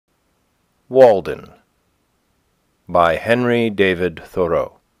Walden by Henry David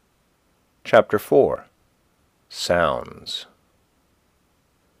Thoreau. Chapter 4. Sounds.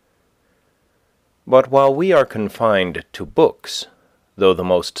 But while we are confined to books, though the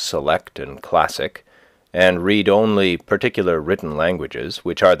most select and classic, and read only particular written languages,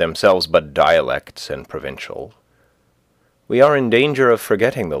 which are themselves but dialects and provincial, we are in danger of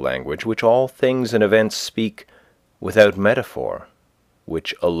forgetting the language which all things and events speak without metaphor,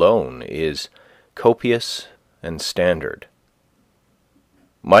 which alone is copious and standard.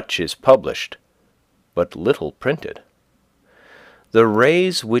 Much is published, but little printed. The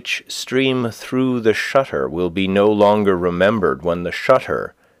rays which stream through the shutter will be no longer remembered when the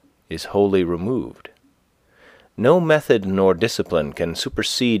shutter is wholly removed. No method nor discipline can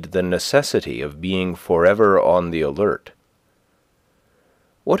supersede the necessity of being forever on the alert.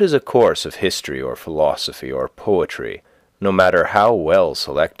 What is a course of history or philosophy or poetry, no matter how well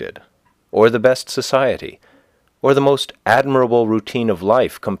selected, or the best society, or the most admirable routine of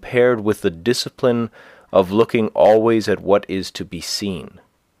life, compared with the discipline of looking always at what is to be seen?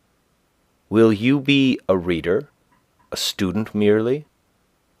 Will you be a reader, a student merely,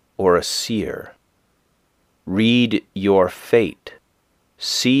 or a seer? Read your fate,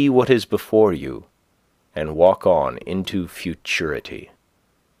 see what is before you, and walk on into futurity.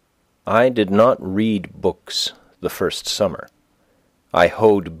 I did not read books the first summer. I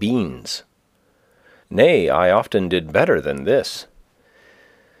hoed beans. Nay, I often did better than this.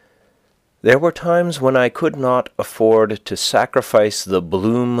 There were times when I could not afford to sacrifice the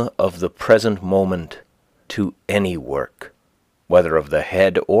bloom of the present moment to any work, whether of the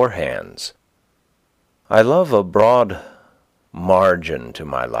head or hands. I love a broad margin to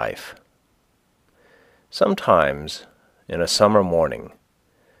my life. Sometimes, in a summer morning,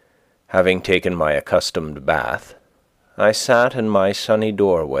 having taken my accustomed bath, I sat in my sunny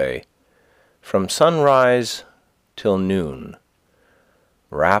doorway from sunrise till noon,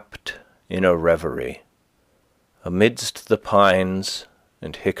 wrapped in a reverie, amidst the pines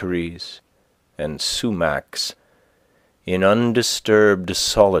and hickories and sumacs, in undisturbed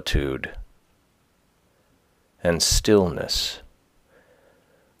solitude and stillness,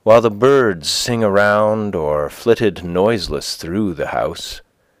 while the birds sing around or flitted noiseless through the house,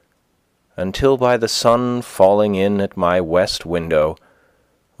 until by the sun falling in at my west window,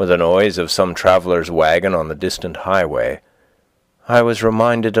 with the noise of some traveller's wagon on the distant highway, I was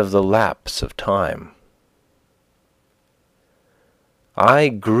reminded of the lapse of time. I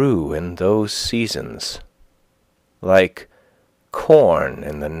grew in those seasons, like corn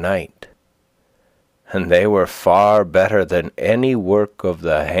in the night, and they were far better than any work of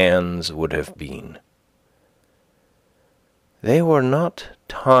the hands would have been. They were not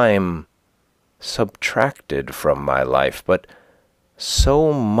time subtracted from my life, but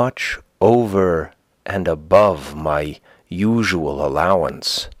so much over and above my usual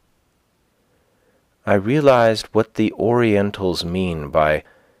allowance. I realized what the Orientals mean by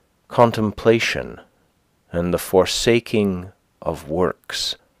contemplation and the forsaking of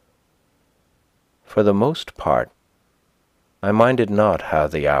works. For the most part, I minded not how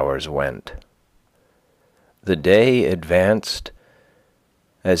the hours went. The day advanced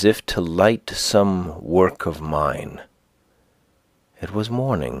as if to light some work of mine. It was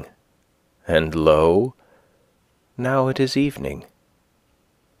morning, and lo, now it is evening,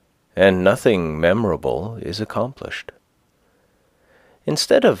 and nothing memorable is accomplished.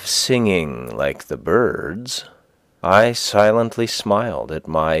 Instead of singing like the birds, I silently smiled at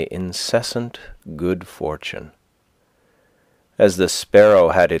my incessant good fortune. As the sparrow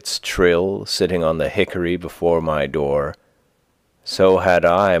had its trill sitting on the hickory before my door, so had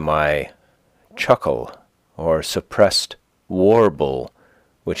I my chuckle or suppressed warble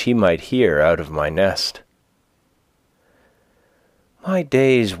which he might hear out of my nest. My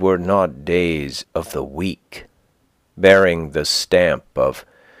days were not days of the week, bearing the stamp of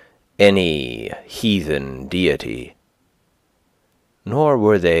any heathen deity, nor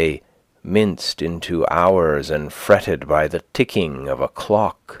were they minced into hours and fretted by the ticking of a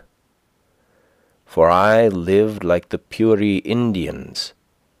clock. For I lived like the Puri Indians,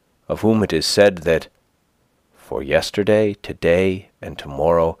 of whom it is said that for yesterday, today, and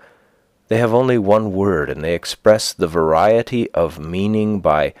tomorrow they have only one word, and they express the variety of meaning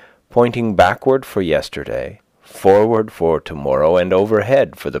by pointing backward for yesterday, forward for tomorrow, and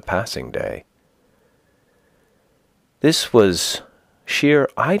overhead for the passing day. This was sheer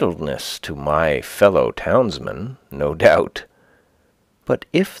idleness to my fellow townsmen, no doubt. But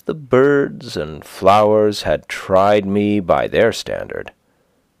if the birds and flowers had tried me by their standard,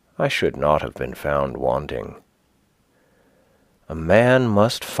 I should not have been found wanting. A man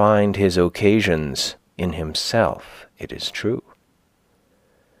must find his occasions in himself, it is true.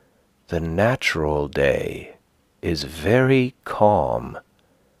 The natural day is very calm,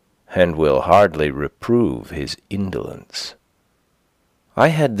 and will hardly reprove his indolence. I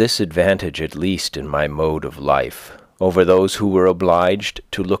had this advantage at least in my mode of life over those who were obliged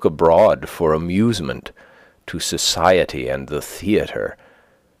to look abroad for amusement, to society and the theatre,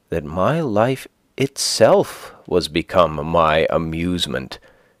 that my life itself was become my amusement,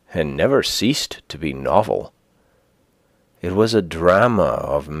 and never ceased to be novel. It was a drama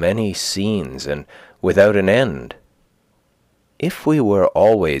of many scenes, and without an end. If we were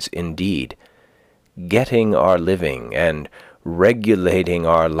always, indeed, getting our living and regulating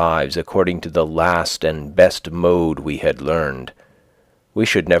our lives according to the last and best mode we had learned, we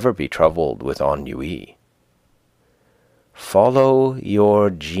should never be troubled with ennui. Follow your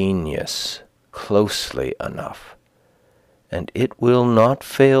genius closely enough, and it will not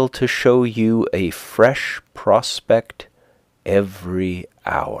fail to show you a fresh prospect every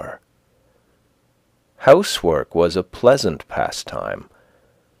hour. Housework was a pleasant pastime.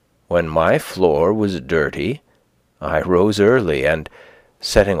 When my floor was dirty, I rose early, and,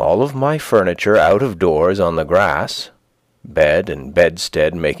 setting all of my furniture out of doors on the grass, bed and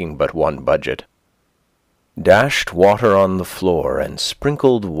bedstead making but one budget, dashed water on the floor and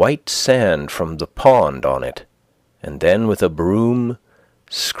sprinkled white sand from the pond on it, and then with a broom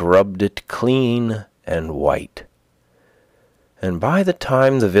scrubbed it clean and white. And by the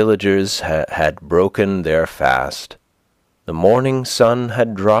time the villagers had broken their fast, the morning sun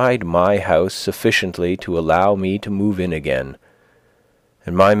had dried my house sufficiently to allow me to move in again,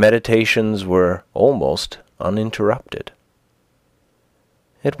 and my meditations were almost uninterrupted.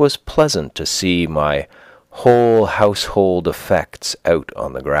 It was pleasant to see my whole household effects out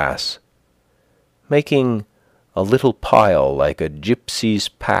on the grass, making a little pile like a gypsy's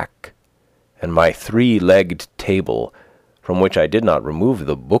pack, and my three-legged table, from which I did not remove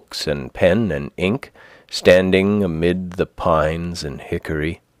the books and pen and ink, standing amid the pines and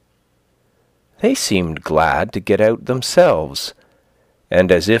hickory. They seemed glad to get out themselves, and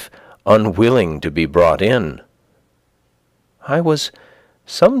as if unwilling to be brought in. I was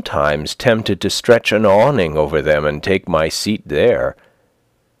sometimes tempted to stretch an awning over them and take my seat there.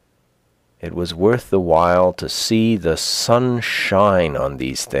 It was worth the while to see the sun shine on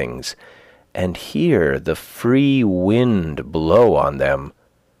these things, and hear the free wind blow on them.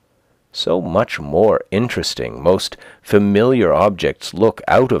 So much more interesting most familiar objects look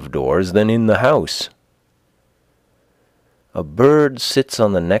out of doors than in the house. A bird sits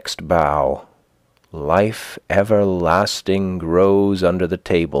on the next bough. Life everlasting grows under the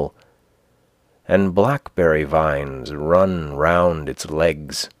table, and blackberry vines run round its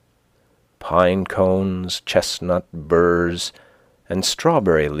legs. Pine cones, chestnut burrs, and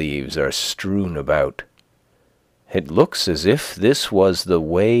strawberry leaves are strewn about. It looks as if this was the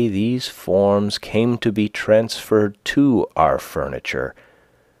way these forms came to be transferred to our furniture,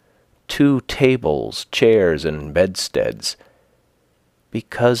 to tables, chairs, and bedsteads,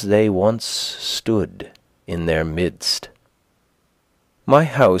 because they once stood in their midst. My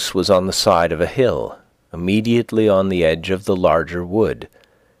house was on the side of a hill, immediately on the edge of the larger wood,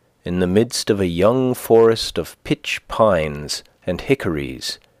 in the midst of a young forest of pitch pines and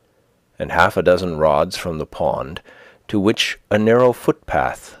hickories, and 6 rods from the pond, to which a narrow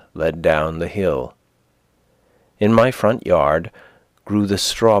footpath led down the hill. In my front yard grew the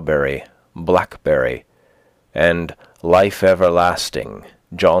strawberry, blackberry, and life everlasting,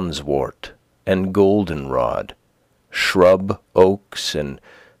 johnswort, and goldenrod, shrub oaks and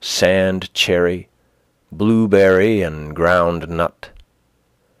sand cherry, blueberry and ground nut.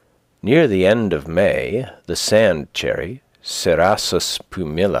 Near the end of May, the sand cherry, Cerasus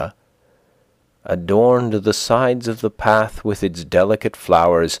pumila, adorned the sides of the path with its delicate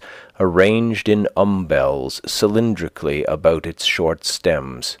flowers arranged in umbels cylindrically about its short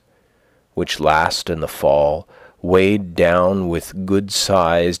stems, which last in the fall, weighed down with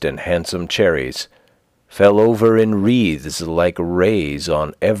good-sized and handsome cherries, fell over in wreaths like rays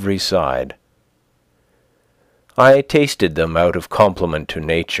on every side. I tasted them out of compliment to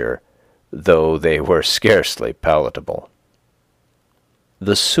nature, though they were scarcely palatable.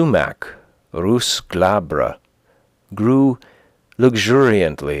 The sumac, Rus glabra, grew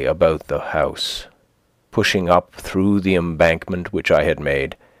luxuriantly about the house, pushing up through the embankment which I had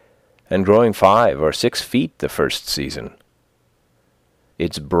made, and growing 5 or 6 feet the first season.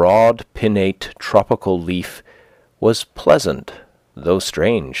 Its broad pinnate tropical leaf was pleasant, though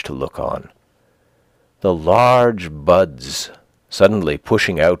strange to look on. The large buds, suddenly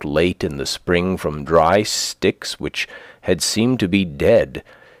pushing out late in the spring from dry sticks which had seemed to be dead,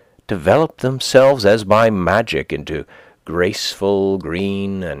 developed themselves as by magic into graceful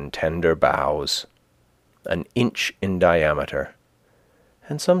green and tender boughs, an inch in diameter.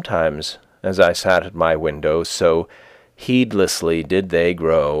 And sometimes, as I sat at my window, so heedlessly did they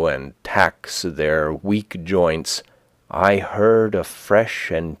grow and tax their weak joints, I heard a fresh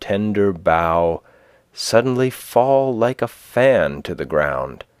and tender bough suddenly fall like a fan to the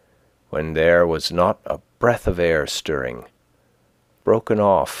ground, when there was not a breath of air stirring, broken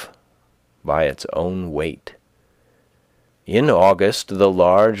off by its own weight. In August the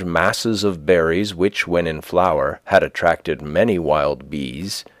large masses of berries which, when in flower, had attracted many wild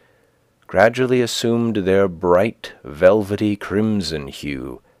bees, gradually assumed their bright velvety crimson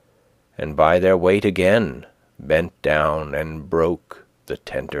hue, and by their weight again bent down and broke the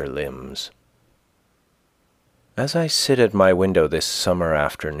tender limbs. As I sit at my window this summer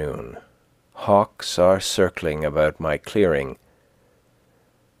afternoon, hawks are circling about my clearing.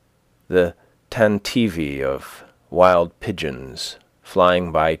 The tantivy of wild pigeons,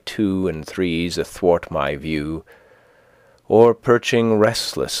 flying by 2 and 3s athwart my view, or perching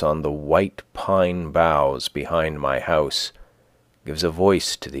restless on the white pine boughs behind my house, gives a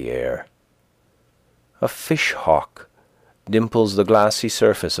voice to the air. A fish-hawk dimples the glassy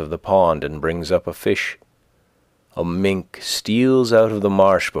surface of the pond and brings up a fish. A mink steals out of the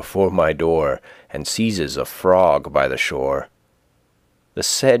marsh before my door and seizes a frog by the shore. The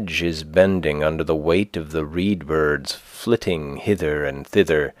sedge is bending under the weight of the reed birds flitting hither and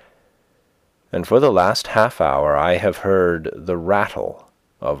thither, and for the last half-hour I have heard the rattle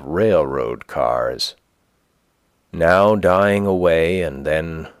of railroad cars, now dying away and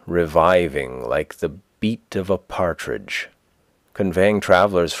then reviving like the beat of a partridge, conveying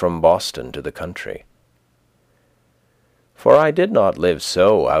travellers from Boston to the country. For I did not live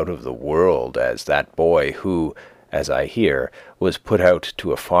so out of the world as that boy who, as I hear, was put out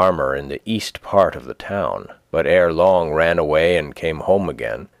to a farmer in the east part of the town, but ere long ran away and came home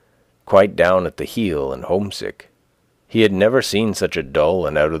again, quite down at the heel and homesick. He had never seen such a dull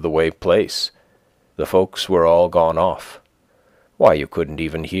and out-of-the-way place. The folks were all gone off. Why, you couldn't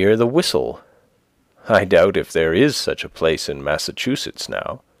even hear the whistle. I doubt if there is such a place in Massachusetts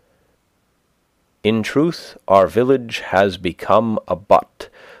now. In truth, our village has become a butt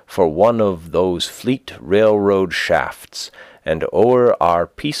for one of those fleet railroad shafts, and o'er our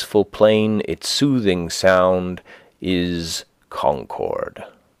peaceful plain its soothing sound is Concord.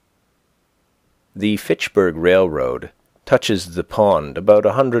 The Fitchburg Railroad touches the pond about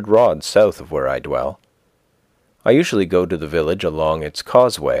 100 rods south of where I dwell. I usually go to the village along its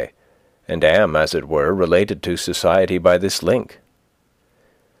causeway, and am, as it were, related to society by this link.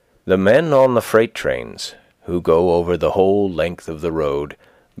 The men on the freight trains, who go over the whole length of the road,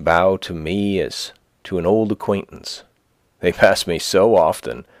 bow to me as to an old acquaintance. They pass me so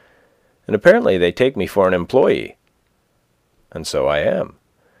often, and apparently they take me for an employee. And so I am.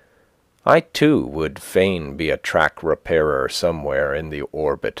 I, too, would fain be a track repairer somewhere in the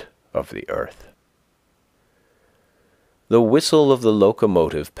orbit of the earth. The whistle of the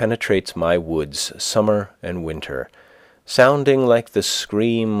locomotive penetrates my woods summer and winter, sounding like the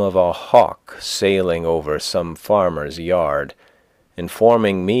scream of a hawk sailing over some farmer's yard,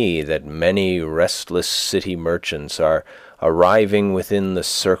 informing me that many restless city merchants are arriving within the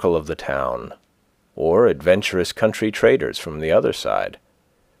circle of the town, or adventurous country traders from the other side.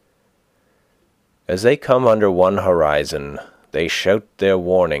 As they come under one horizon, they shout their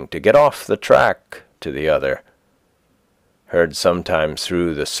warning to get off the track to the other, heard sometimes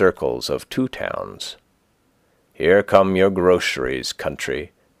through the circles of 2 towns. Here come your groceries,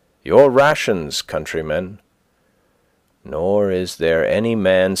 country, your rations, countrymen. Nor is there any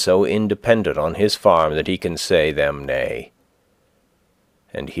man so independent on his farm that he can say them nay.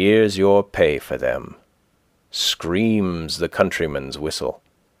 And here's your pay for them, screams the countryman's whistle.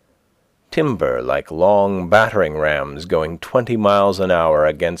 Timber like long battering rams going 20 miles an hour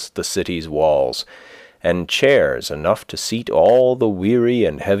against the city's walls, and chairs enough to seat all the weary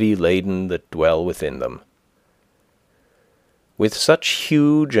and heavy-laden that dwell within them. With such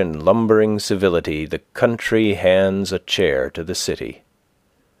huge and lumbering civility the country hands a chair to the city.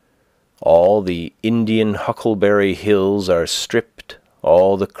 All the Indian huckleberry hills are stripped,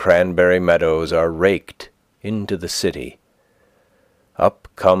 all the cranberry meadows are raked into the city. Up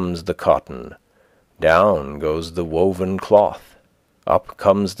comes the cotton, down goes the woven cloth, up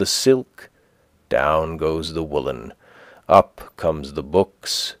comes the silk, down goes the woolen, up comes the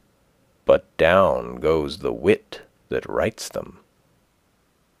books, but down goes the wit that writes them.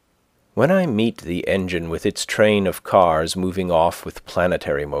 When I meet the engine with its train of cars moving off with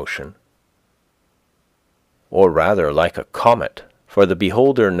planetary motion, or rather like a comet, for the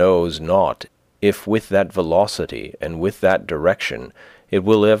beholder knows not if with that velocity and with that direction it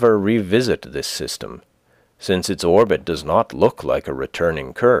will ever revisit this system, since its orbit does not look like a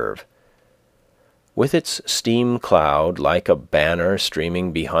returning curve. With its steam cloud like a banner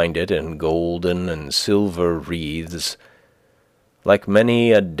streaming behind it in golden and silver wreaths, like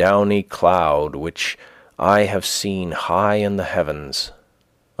many a downy cloud which I have seen high in the heavens,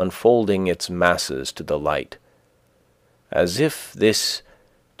 unfolding its masses to the light, as if this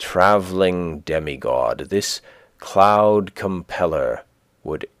travelling demigod, this cloud compeller,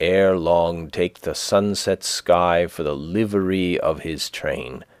 would ere long take the sunset sky for the livery of his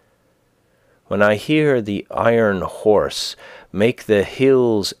train. When I hear the iron horse make the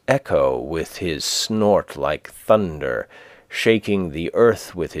hills echo with his snort like thunder, shaking the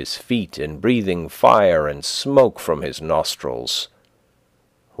earth with his feet and breathing fire and smoke from his nostrils,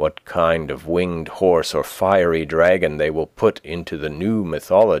 what kind of winged horse or fiery dragon they will put into the new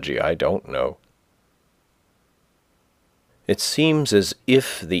mythology, I don't know. It seems as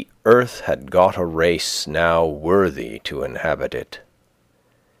if the earth had got a race now worthy to inhabit it.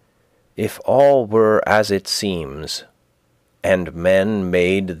 If all were as it seems, and men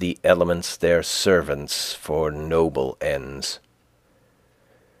made the elements their servants for noble ends.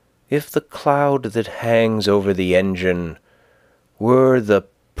 If the cloud that hangs over the engine were the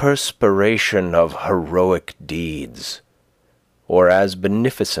perspiration of heroic deeds, or as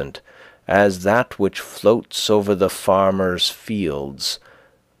beneficent as that which floats over the farmer's fields,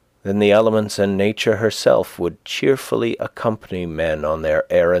 then the elements and nature herself would cheerfully accompany men on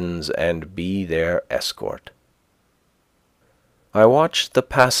their errands and be their escort. I watch the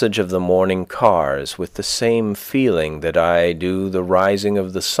passage of the morning cars with the same feeling that I do the rising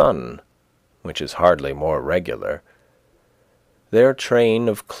of the sun, which is hardly more regular. Their train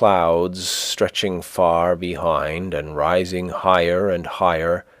of clouds stretching far behind and rising higher and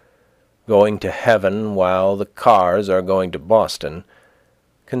higher, going to heaven while the cars are going to Boston,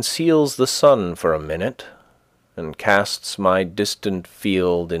 conceals the sun for a minute and casts my distant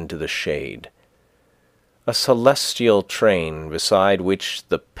field into the shade. A celestial train beside which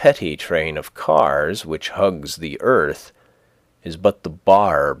the petty train of cars which hugs the earth is but the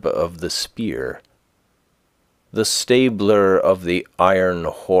barb of the spear. The stabler of the iron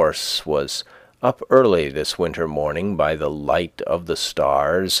horse was up early this winter morning by the light of the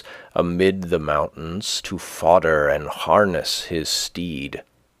stars amid the mountains to fodder and harness his steed.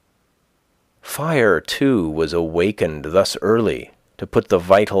 Fire, too, was awakened thus early to put the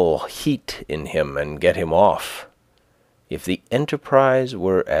vital heat in him and get him off. If the enterprise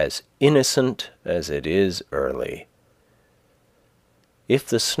were as innocent as it is early. If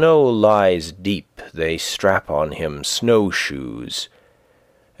the snow lies deep, they strap on him snowshoes,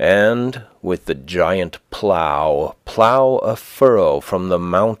 and with the giant plough a furrow from the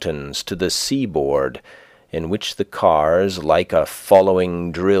mountains to the seaboard, in which the cars, like a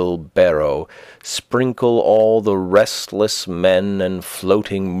following drill barrow, sprinkle all the restless men and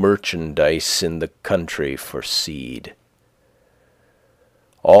floating merchandise in the country for seed.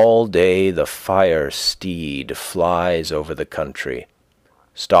 All day the fire steed flies over the country,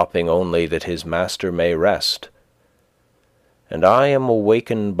 stopping only that his master may rest, and I am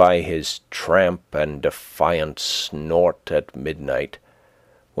awakened by his tramp and defiant snort at midnight,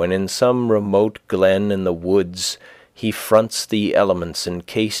 when in some remote glen in the woods he fronts the elements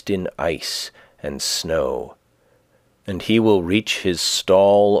encased in ice and snow, and he will reach his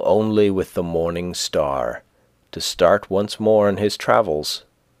stall only with the morning star, to start once more on his travels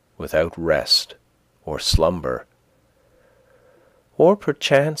without rest or slumber. Or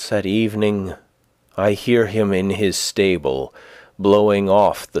perchance at evening I hear him in his stable, blowing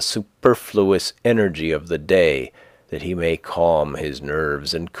off the superfluous energy of the day, that he may calm his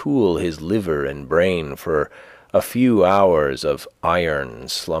nerves and cool his liver and brain for a few hours of iron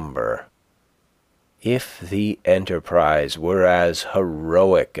slumber. If the enterprise were as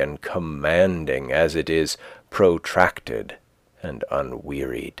heroic and commanding as it is protracted and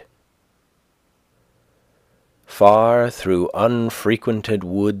unwearied. Far through unfrequented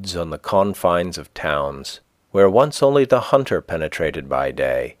woods on the confines of towns, where once only the hunter penetrated by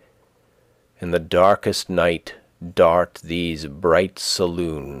day, in the darkest night dart these bright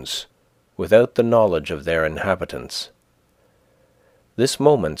saloons, without the knowledge of their inhabitants. This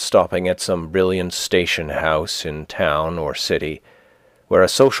moment stopping at some brilliant station house in town or city, where a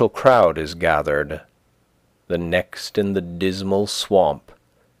social crowd is gathered, the next in the dismal swamp,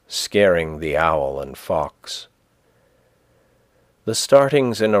 scaring the owl and fox. The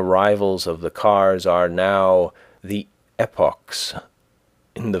startings and arrivals of the cars are now the epochs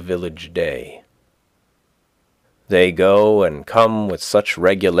in the village day. They go and come with such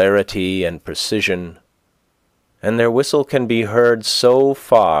regularity and precision, and their whistle can be heard so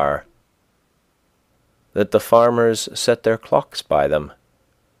far that the farmers set their clocks by them,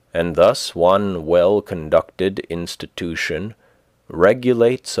 and thus one well-conducted institution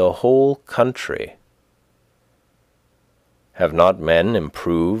regulates a whole country. Have not men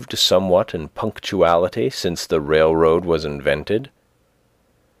improved somewhat in punctuality since the railroad was invented?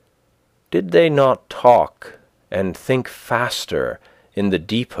 Did they not talk and think faster in the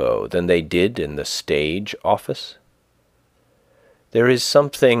depot than they did in the stage office? There is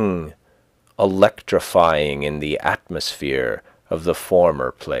something electrifying in the atmosphere of the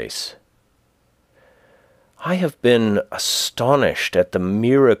former place. I have been astonished at the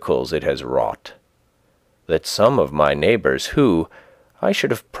miracles it has wrought, that some of my neighbors who, I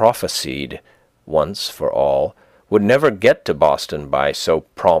should have prophesied once for all, would never get to Boston by so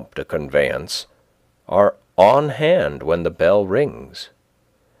prompt a conveyance, are on hand when the bell rings.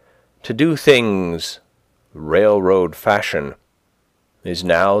 To do things railroad fashion is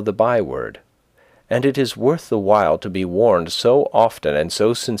now the byword, and it is worth the while to be warned so often and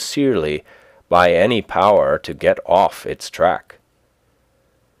so sincerely by any power to get off its track.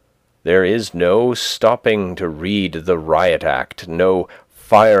 There is no stopping to read the Riot Act, no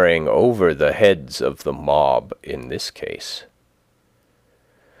firing over the heads of the mob in this case.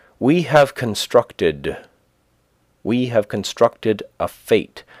 We have constructed a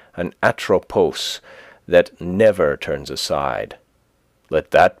fate, an atropos, that never turns aside. Let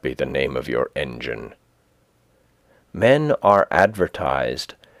that be the name of your engine. Men are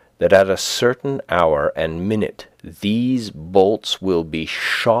advertised that at a certain hour and minute these bolts will be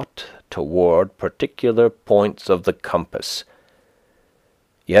shot toward particular points of the compass.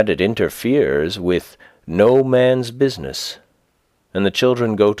 Yet it interferes with no man's business, and the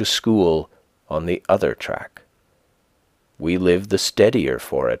children go to school on the other track. We live the steadier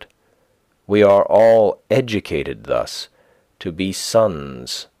for it. We are all educated thus to be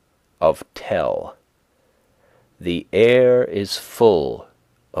sons of Tell. The air is full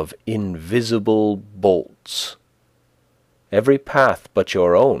of invisible bolts. Every path but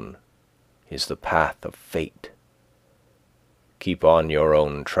your own is the path of fate. Keep on your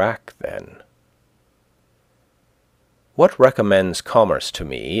own track, then. What recommends commerce to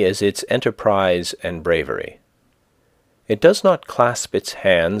me is its enterprise and bravery. It does not clasp its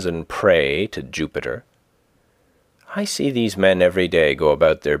hands and pray to Jupiter. I see these men every day go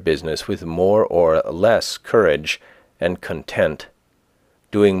about their business with more or less courage and content,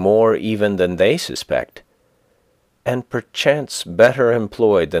 doing more even than they suspect, and perchance better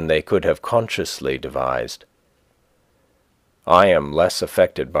employed than they could have consciously devised. I am less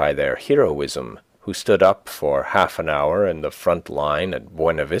affected by their heroism, who stood up for half an hour in the front line at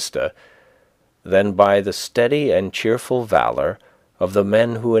Buena Vista, than by the steady and cheerful valor of the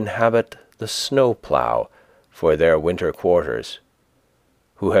men who inhabit the snow-plough for their winter quarters,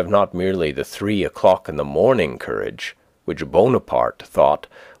 who have not merely the 3 o'clock in the morning courage, which Bonaparte thought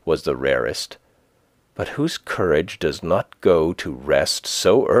was the rarest, but whose courage does not go to rest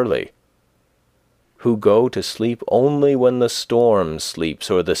so early, who go to sleep only when the storm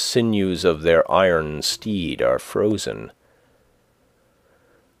sleeps or the sinews of their iron steed are frozen.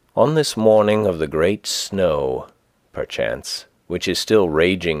 On this morning of the great snow, perchance, which is still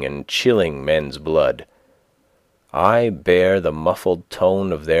raging and chilling men's blood, I bear the muffled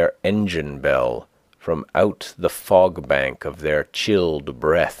tone of their engine bell from out the fog bank of their chilled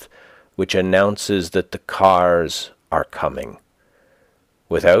breath, which announces that the cars are coming,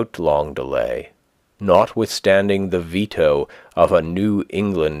 without long delay, notwithstanding the veto of a New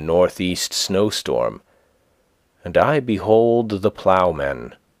England northeast snowstorm, and I behold the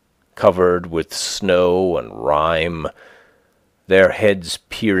ploughmen, covered with snow and rime, their heads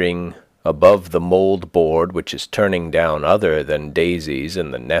peering above the mould board which is turning down other than daisies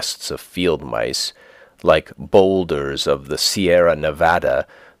and the nests of field mice, like boulders of the Sierra Nevada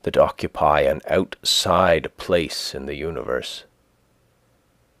that occupy an outside place in the universe.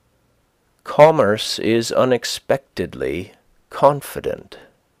 Commerce is unexpectedly confident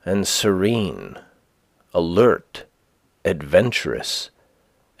and serene, alert, adventurous,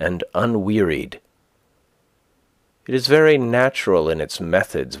 and unwearied. It is very natural in its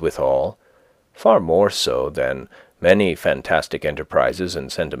methods withal, far more so than many fantastic enterprises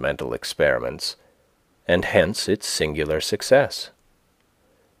and sentimental experiments, and hence its singular success.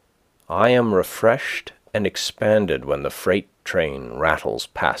 I am refreshed and expanded when the freight train rattles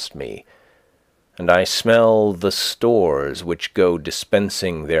past me, and I smell the stores which go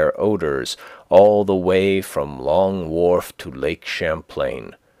dispensing their odors all the way from Long Wharf to Lake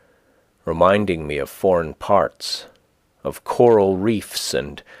Champlain, reminding me of foreign parts, of coral reefs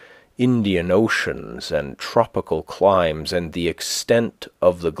and Indian oceans and tropical climes and the extent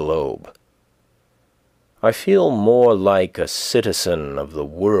of the globe. I feel more like a citizen of the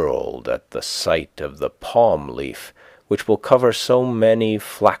world at the sight of the palm leaf which will cover so many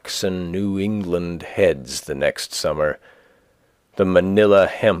flaxen New England heads the next summer, the Manila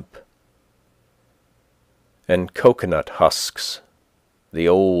hemp and coconut husks, the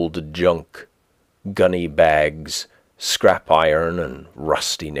old junk, gunny bags, scrap iron and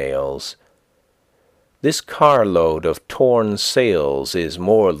rusty nails. This carload of torn sails is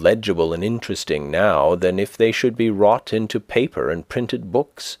more legible and interesting now than if they should be wrought into paper and printed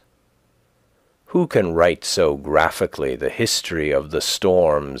books. Who can write so graphically the history of the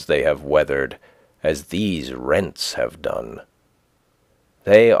storms they have weathered as these rents have done?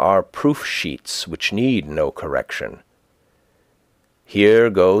 They are proof sheets which need no correction. Here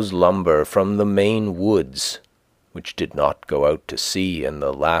goes lumber from the Maine woods, which did not go out to sea in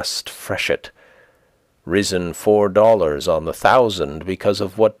the last freshet, risen $4 on the 1,000 because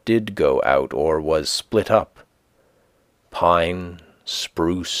of what did go out or was split up. Pine,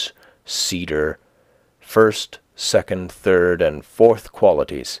 spruce, cedar, first, second, third, and fourth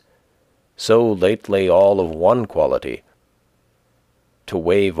qualities, so lately all of one quality, to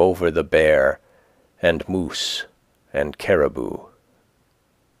wave over the bear and moose and caribou.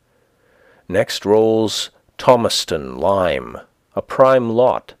 Next rolls Thomaston lime, a prime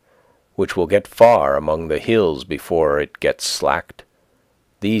lot, which will get far among the hills before it gets slacked.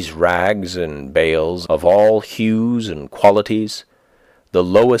 These rags and bales of all hues and qualities, the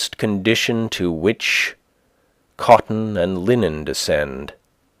lowest condition to which cotton and linen descend,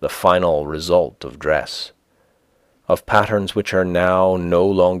 the final result of dress, of patterns which are now no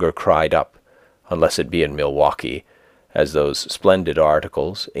longer cried up, unless it be in Milwaukee, as those splendid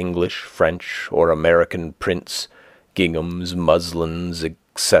articles, English, French, or American prints, ginghams, muslins,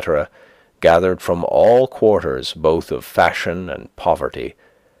 etc., gathered from all quarters both of fashion and poverty,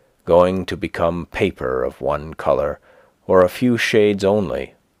 going to become paper of one color, or a few shades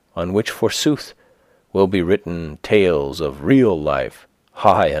only, on which, forsooth, will be written tales of real life,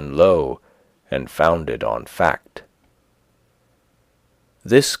 high and low, and founded on fact.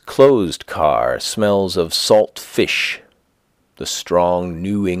 This closed car smells of salt fish, the strong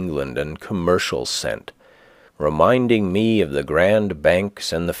New England and commercial scent, reminding me of the Grand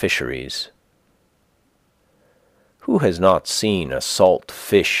Banks and the fisheries. Who has not seen a salt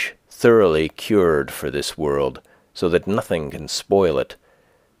fish thoroughly cured for this world, so that nothing can spoil it,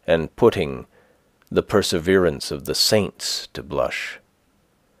 and putting the perseverance of the saints to blush,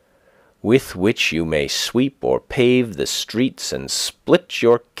 with which you may sweep or pave the streets and split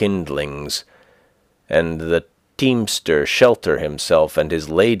your kindlings, and the teamster shelter himself and his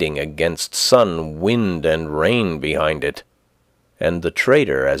lading against sun, wind, and rain behind it, and the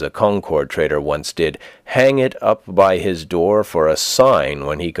trader, as a Concord trader once did, hang it up by his door for a sign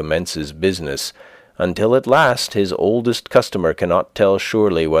when he commences business, until at last his oldest customer cannot tell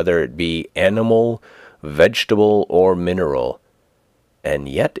surely whether it be animal, vegetable, or mineral, and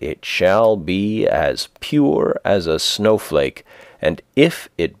yet it shall be as pure as a snowflake, and if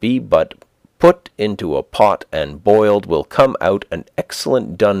it be but put into a pot and boiled, will come out an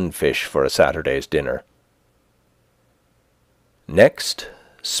excellent dun fish for a Saturday's dinner. Next,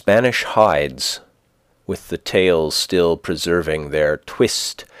 Spanish hides, with the tails still preserving their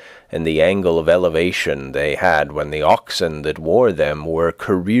twist and the angle of elevation they had when the oxen that wore them were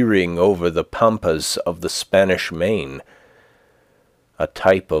careering over the pampas of the Spanish Main, a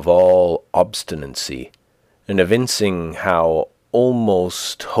type of all obstinacy, and evincing how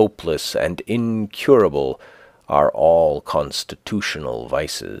almost hopeless and incurable are all constitutional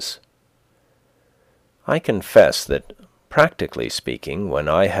vices. I confess that, practically speaking, when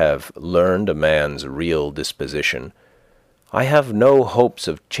I have learned a man's real disposition, I have no hopes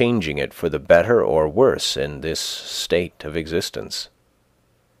of changing it for the better or worse in this state of existence.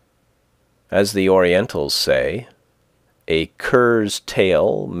 As the Orientals say, a cur's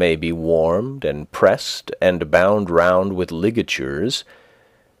tail may be warmed and pressed and bound round with ligatures,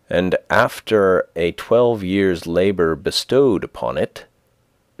 and after a 12 years' labor bestowed upon it,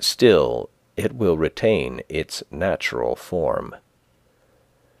 still it will retain its natural form.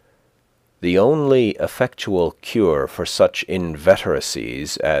 The only effectual cure for such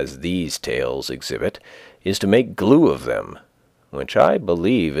inveteracies as these tails exhibit is to make glue of them, which I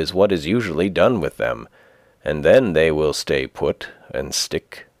believe is what is usually done with them, and then they will stay put and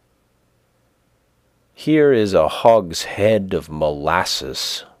stick. Here is a hogshead of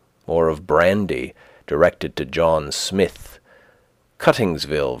molasses or of brandy directed to John Smith,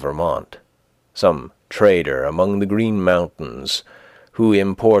 Cuttingsville, Vermont, some trader among the Green Mountains, who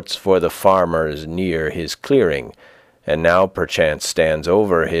imports for the farmers near his clearing, and now perchance stands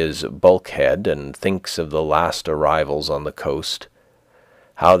over his bulkhead and thinks of the last arrivals on the coast,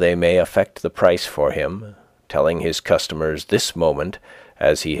 how they may affect the price for him, telling his customers this moment,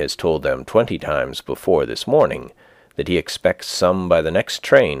 as he has told them 20 times before this morning, that he expects some by the next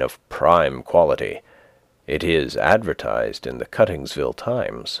train of prime quality. It is advertised in the Cuttingsville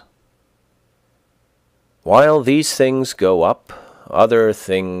Times. While these things go up, other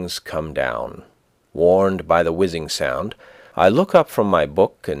things come down. Warned by the whizzing sound, I look up from my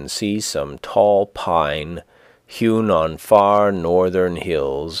book and see some tall pine, hewn on far northern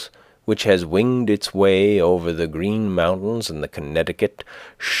hills, which has winged its way over the Green Mountains and the Connecticut,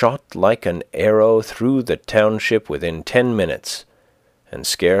 shot like an arrow through the township within 10 minutes, and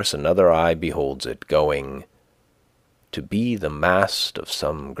scarce another eye beholds it, going to be the mast of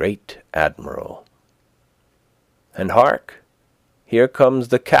some great admiral. And hark! Here comes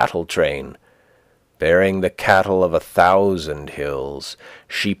the cattle train, bearing the cattle of 1,000 hills,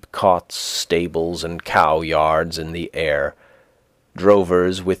 sheep-cots, stables, and cow-yards in the air,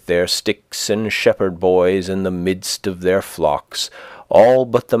 drovers with their sticks and shepherd boys in the midst of their flocks, all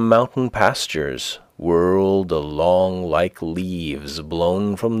but the mountain pastures, whirled along like leaves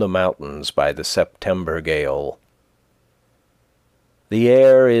blown from the mountains by the September gale. The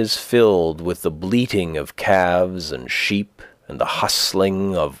air is filled with the bleating of calves and sheep and the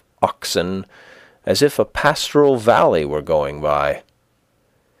hustling of oxen, as if a pastoral valley were going by.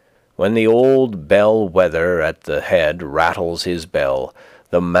 When the old bell-wether at the head rattles his bell,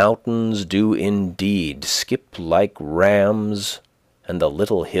 the mountains do indeed skip like rams, and the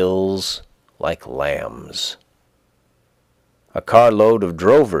little hills like lambs. A carload of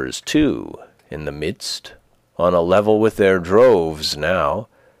drovers, too, in the midst, on a level with their droves now,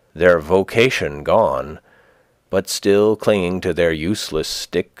 their vocation gone, but still clinging to their useless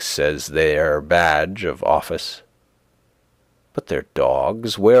sticks as their badge of office. But their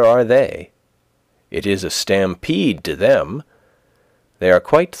dogs, where are they? It is a stampede to them. They are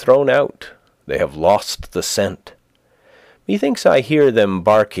quite thrown out. They have lost the scent. Methinks I hear them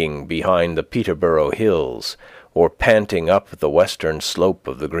barking behind the Peterborough hills, or panting up the western slope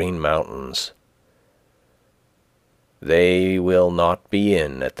of the Green Mountains. They will not be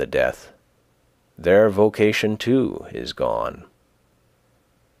in at the death. Their vocation, too, is gone.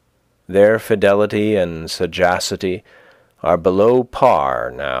 Their fidelity and sagacity are below par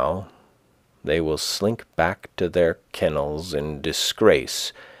now. They will slink back to their kennels in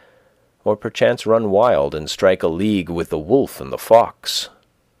disgrace, or perchance run wild and strike a league with the wolf and the fox.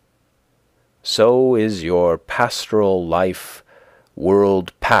 So is your pastoral life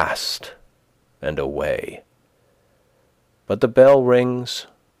whirled past and away. But the bell rings,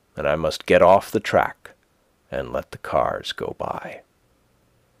 and I must get off the track and let the cars go by.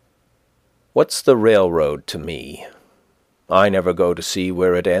 What's the railroad to me? I never go to see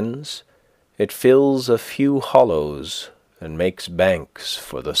where it ends. It fills a few hollows and makes banks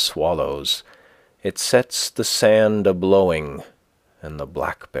for the swallows. It sets the sand a-blowing and the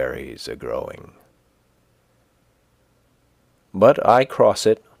blackberries a-growing. But I cross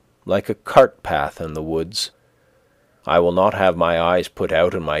it like a cart path in the woods. I will not have my eyes put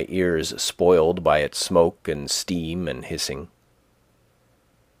out and my ears spoiled by its smoke and steam and hissing.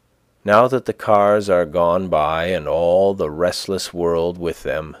 Now that the cars are gone by and all the restless world with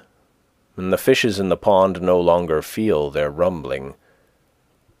them, and the fishes in the pond no longer feel their rumbling,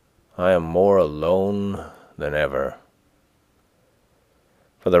 I am more alone than ever.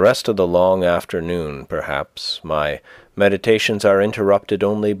 For the rest of the long afternoon, perhaps, my meditations are interrupted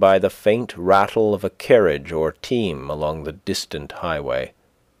only by the faint rattle of a carriage or team along the distant highway.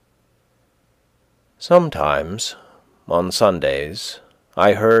 Sometimes, on Sundays,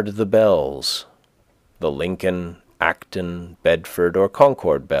 I heard the bells, the Lincoln, Acton, Bedford, or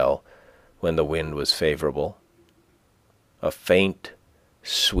Concord bell, when the wind was favorable. A faint,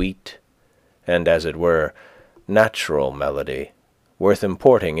 sweet, and, as it were, natural melody, worth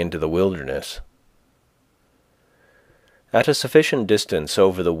importing into the wilderness. At a sufficient distance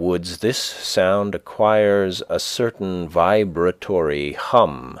over the woods, this sound acquires a certain vibratory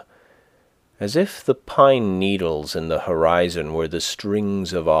hum, as if the pine needles in the horizon were the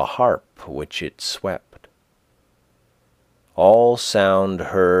strings of a harp which it swept. All sound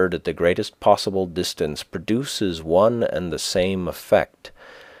heard at the greatest possible distance produces one and the same effect,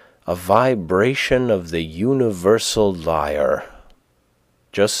 a vibration of the universal lyre.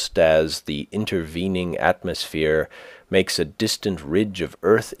 just as the intervening atmosphere makes a distant ridge of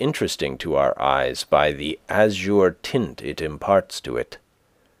earth interesting to our eyes by the azure tint it imparts to it.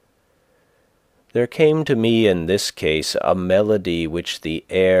 There came to me in this case a melody which the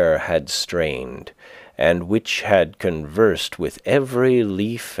air had strained, and which had conversed with every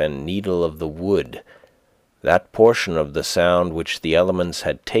leaf and needle of the wood, that portion of the sound which the elements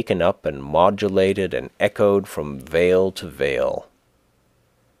had taken up and modulated and echoed from vale to vale.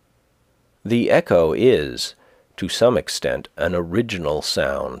 The echo is, to some extent, an original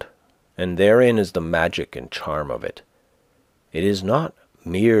sound, and therein is the magic and charm of it. It is not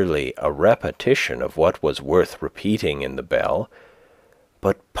merely a repetition of what was worth repeating in the bell,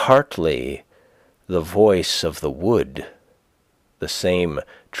 but partly the voice of the wood, the same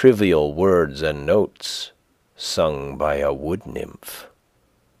trivial words and notes sung by a wood nymph.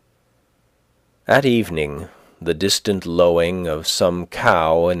 At evening, the distant lowing of some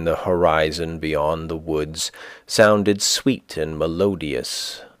cow in the horizon beyond the woods sounded sweet and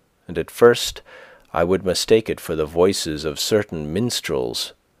melodious, and at first I would mistake it for the voices of certain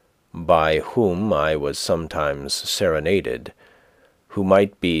minstrels, by whom I was sometimes serenaded, who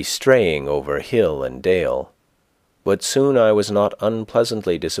might be straying over hill and dale. But soon I was not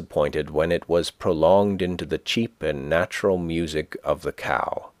unpleasantly disappointed when it was prolonged into the cheap and natural music of the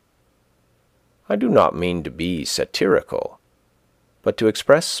cow. I do not mean to be satirical, but to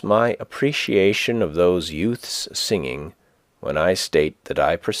express my appreciation of those youths singing, when I state that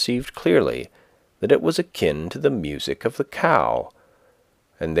I perceived clearly that it was akin to the music of the cow,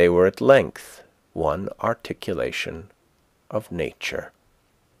 and they were at length one articulation of nature.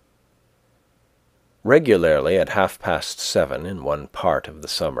 Regularly at 7:30 in one part of the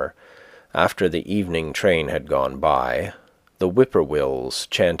summer, after the evening train had gone by, the whippoorwills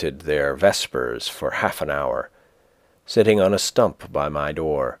chanted their vespers for half an hour, sitting on a stump by my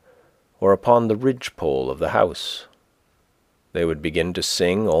door, or upon the ridge-pole of the house. They would begin to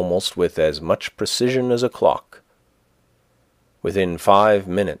sing almost with as much precision as a clock. Within 5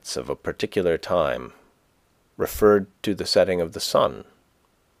 minutes of a particular time, referred to the setting of the sun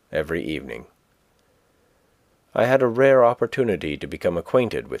every evening. I had a rare opportunity to become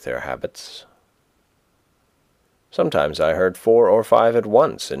acquainted with their habits. Sometimes I heard 4 or 5 at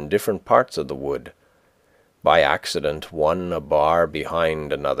once in different parts of the wood, by accident one a bar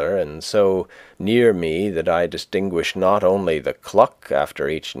behind another, and so near me that I distinguished not only the cluck after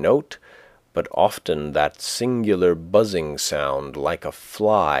each note, but often that singular buzzing sound like a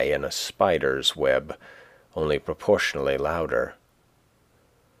fly in a spider's web, only proportionally louder.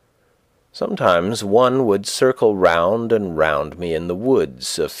 Sometimes one would circle round and round me in the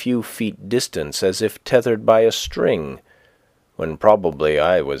woods, a few feet distant, as if tethered by a string, when probably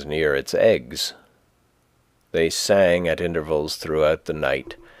I was near its eggs. They sang at intervals throughout the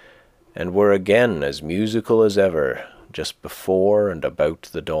night, and were again as musical as ever, just before and about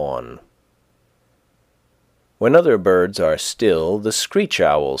the dawn. When other birds are still, the screech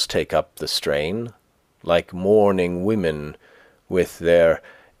owls take up the strain, like mourning women, with their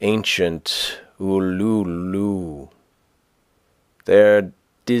ancient ululu. Their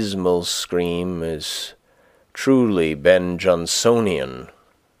dismal scream is truly Ben Jonsonian,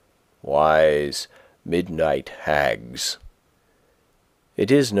 wise midnight hags.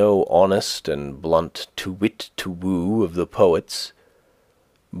 It is no honest and blunt to-wit-to-woo of the poets,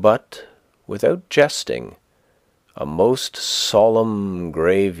 but, without jesting, a most solemn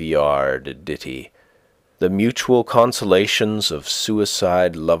graveyard ditty, the mutual consolations of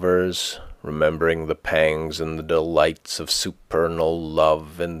suicide lovers, remembering the pangs and the delights of supernal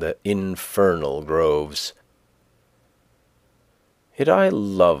love in the infernal groves. Yet I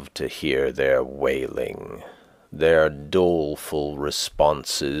love to hear their wailing, their doleful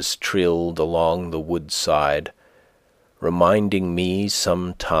responses trilled along the woodside, reminding me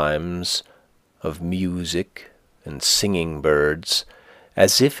sometimes of music and singing birds,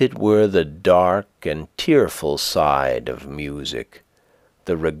 as if it were the dark and tearful side of music,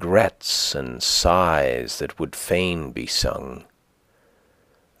 the regrets and sighs that would fain be sung.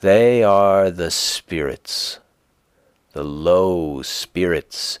 They are the spirits, the low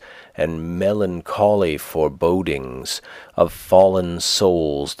spirits and melancholy forebodings of fallen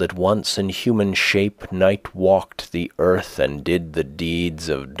souls that once in human shape night-walked the earth and did the deeds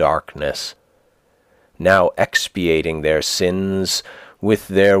of darkness, now expiating their sins with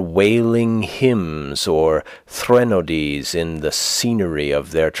their wailing hymns or threnodies in the scenery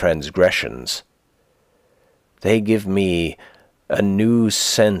of their transgressions. They give me a new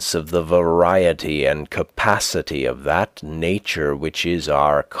sense of the variety and capacity of that nature which is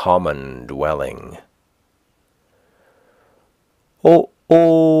our common dwelling.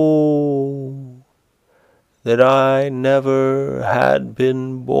 Oh, that I never had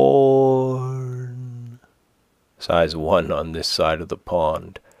been born, sighs one on this side of the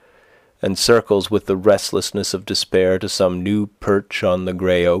pond, and circles with the restlessness of despair to some new perch on the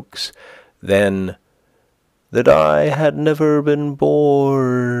grey oaks. Then, that I had never been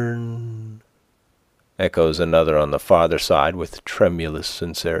born, echoes another on the farther side with tremulous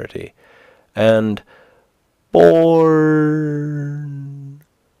sincerity, and born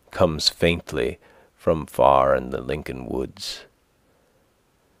comes faintly from far in the Lincoln woods.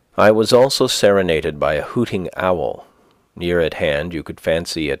 I was also serenaded by a hooting owl. Near at hand you could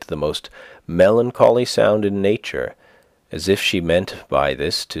fancy it the most melancholy sound in nature, as if she meant by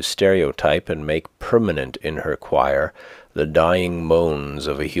this to stereotype and make permanent in her choir the dying moans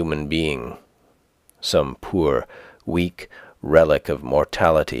of a human being, some poor, weak relic of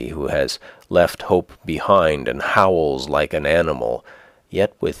mortality who has left hope behind and howls like an animal,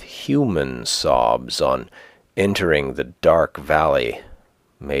 yet with human sobs on entering the dark valley,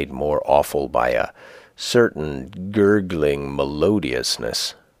 made more awful by a certain gurgling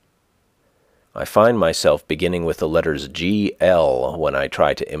melodiousness. I find myself beginning with the letters G.L. when I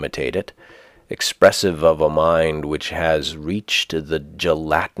try to imitate it, expressive of a mind which has reached the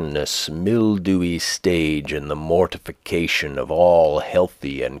gelatinous, mildewy stage in the mortification of all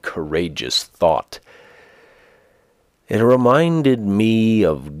healthy and courageous thought. It reminded me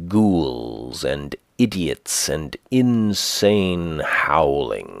of ghouls and idiots and insane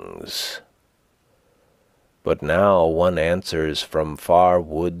howlings. But now one answers from far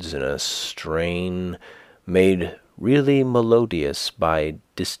woods in a strain made really melodious by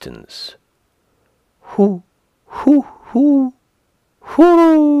distance. Hoo, hoo, hoo,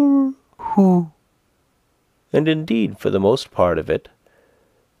 hoo, hoo. And indeed, for the most part of it,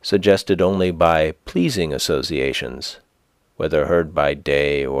 suggested only by pleasing associations, whether heard by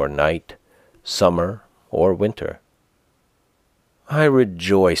day or night, summer or winter. I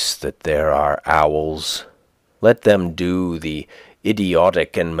rejoice that there are owls. Let them do the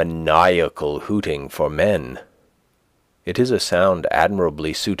idiotic and maniacal hooting for men. It is a sound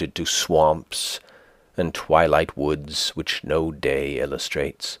admirably suited to swamps and twilight woods which no day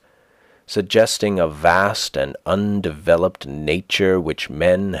illustrates, suggesting a vast and undeveloped nature which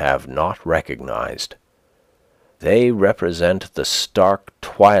men have not recognized. They represent the stark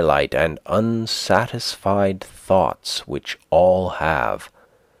twilight and unsatisfied thoughts which all have.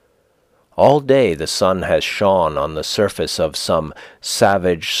 All day the sun has shone on the surface of some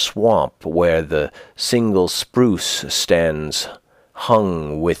savage swamp where the single spruce stands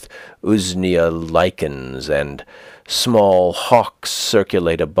hung with usnea lichens, and small hawks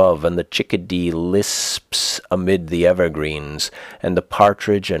circulate above, and the chickadee lisps amid the evergreens, and the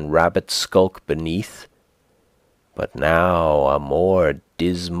partridge and rabbit skulk beneath. But now a more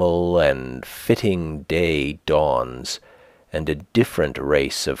dismal and fitting day dawns, and a different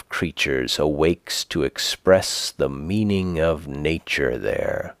race of creatures awakes to express the meaning of nature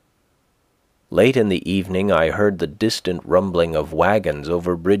there. Late in the evening I heard the distant rumbling of wagons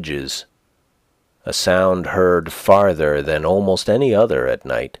over bridges, a sound heard farther than almost any other at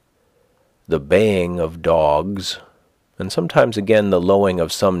night, the baying of dogs, and sometimes again the lowing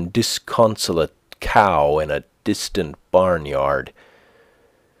of some disconsolate cow in a distant barnyard.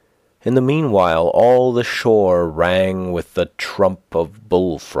 In the meanwhile all the shore rang with the trump of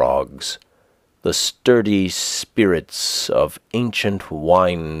bullfrogs, the sturdy spirits of ancient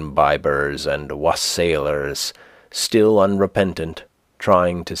wine-bibbers and wassailers, still unrepentant,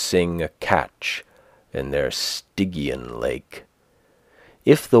 trying to sing a catch in their Stygian lake.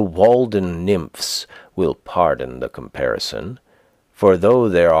 If the Walden nymphs will pardon the comparison, for though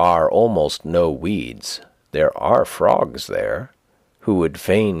there are almost no weeds, there are frogs there, who would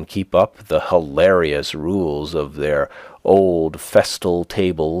fain keep up the hilarious rules of their old festal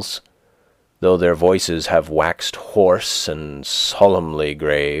tables, though their voices have waxed hoarse and solemnly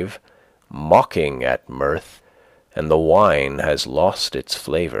grave, mocking at mirth, and the wine has lost its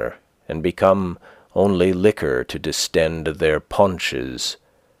flavour, and become only liquor to distend their paunches,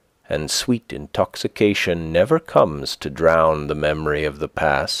 and sweet intoxication never comes to drown the memory of the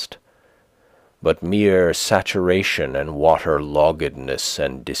past, but mere saturation and water-loggedness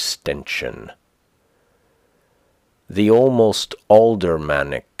and distension. The almost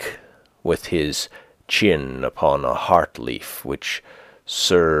aldermanic, with his chin upon a heart-leaf which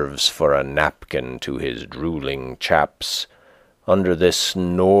serves for a napkin to his drooling chaps, under this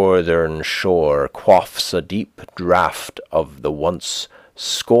northern shore quaffs a deep draught of the once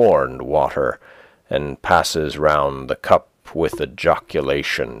scorned water, and passes round the cup with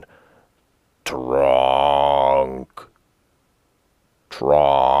ejaculation, "Drunk." Tronk,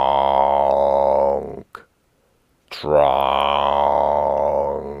 tronk.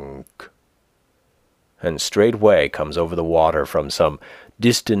 And straightway comes over the water from some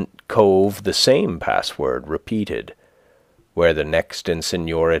distant cove the same password repeated, where the next in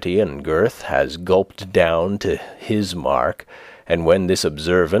seniority and girth has gulped down to his mark, and when this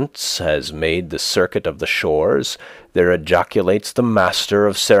observance has made the circuit of the shores, there ejaculates the master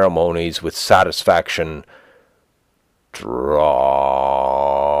of ceremonies with satisfaction, "Dronk."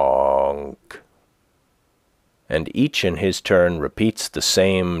 And each in his turn repeats the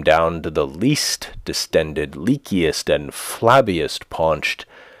same down to the least distended, leakiest, and flabbiest paunched,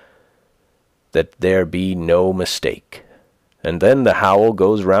 that there be no mistake. And then the howl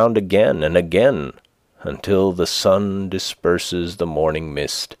goes round again and again, until the sun disperses the morning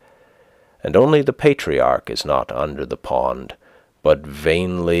mist, and only the patriarch is not under the pond, but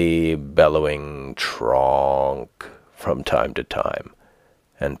vainly bellowing "Tronk" from time to time,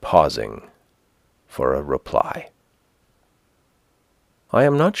 and pausing for a reply. I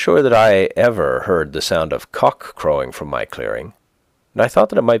am not sure that I ever heard the sound of cock crowing from my clearing, and I thought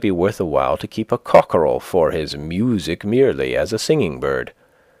that it might be worth a while to keep a cockerel for his music merely as a singing bird.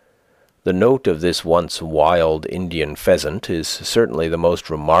 The note of this once wild Indian pheasant is certainly the most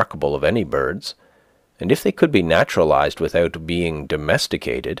remarkable of any birds, and if they could be naturalized without being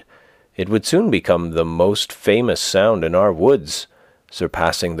domesticated, it would soon become the most famous sound in our woods,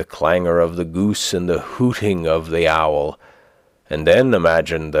 surpassing the clangor of the goose and the hooting of the owl. And then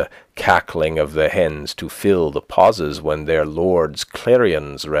imagine the cackling of the hens to fill the pauses when their lords'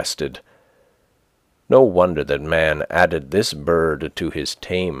 clarions rested. No wonder that man added this bird to his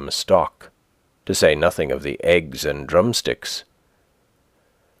tame stock, to say nothing of the eggs and drumsticks.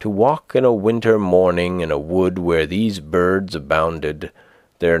 To walk in a winter morning in a wood where these birds abounded,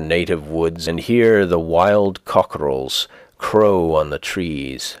 their native woods, and hear the wild cockerels crow on the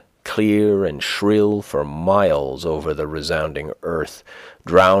trees, clear and shrill for miles over the resounding earth,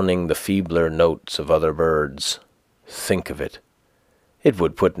 drowning the feebler notes of other birds. Think of it. It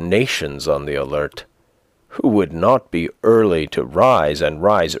would put nations on the alert. Who would not be early to rise, and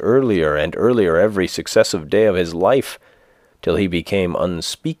rise earlier and earlier every successive day of his life, till he became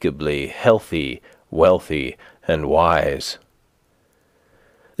unspeakably healthy, wealthy, and wise?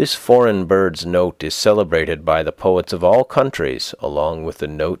 This foreign bird's note is celebrated by the poets of all countries, along with the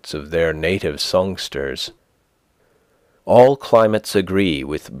notes of their native songsters. All climates agree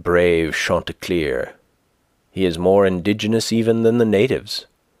with brave Chanticleer. He is more indigenous even than the natives.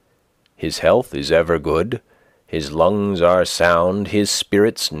 His health is ever good, his lungs are sound, his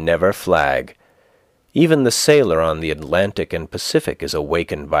spirits never flag. Even the sailor on the Atlantic and Pacific is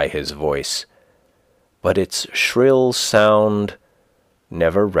awakened by his voice, but its shrill sound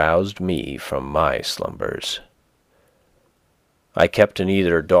never roused me from my slumbers. I kept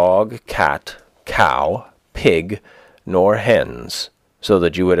neither dog, cat, cow, pig, nor hens, so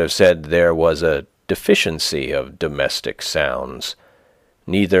that you would have said there was a deficiency of domestic sounds.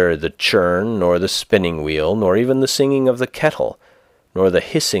 Neither the churn, nor the spinning wheel, nor even the singing of the kettle, nor the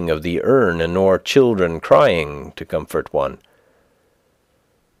hissing of the urn, nor children crying to comfort one.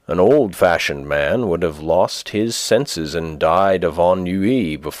 An old-fashioned man would have lost his senses and died of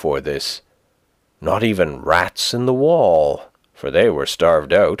ennui before this. Not even rats in the wall, for they were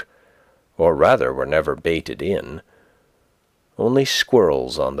starved out, or rather were never baited in. Only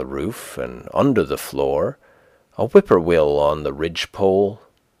squirrels on the roof and under the floor, a whippoorwill on the ridgepole,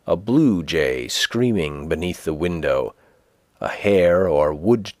 a blue jay screaming beneath the window, a hare or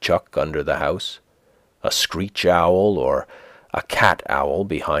woodchuck under the house, a screech owl or a cat owl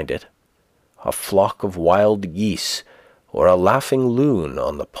behind it, a flock of wild geese or a laughing loon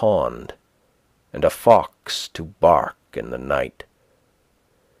on the pond, and a fox to bark in the night.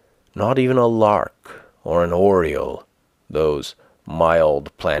 Not even a lark or an oriole, those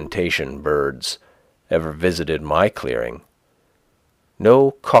mild plantation birds, ever visited my clearing.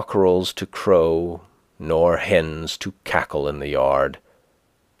 No cockerels to crow, nor hens to cackle in the yard.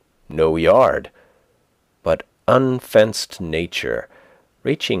 No yard, but unfenced nature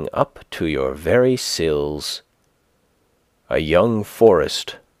reaching up to your very sills. A young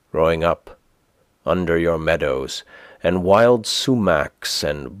forest growing up under your meadows, and wild sumacs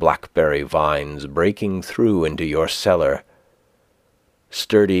and blackberry vines breaking through into your cellar.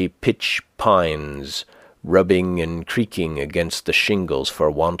 Sturdy pitch pines rubbing and creaking against the shingles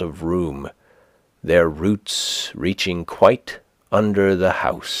for want of room, their roots reaching quite under the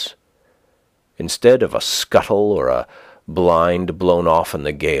house. Instead of a scuttle or a blind blown off in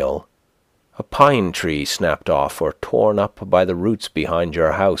the gale, a pine tree snapped off or torn up by the roots behind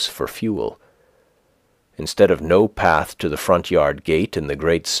your house for fuel. instead of no path to the front yard gate in the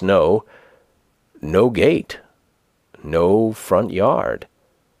great snow, no gate, no front yard,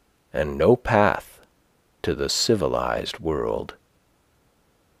 and no path to the civilized world.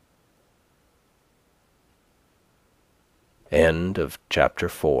 End of chapter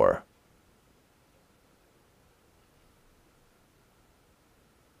 4.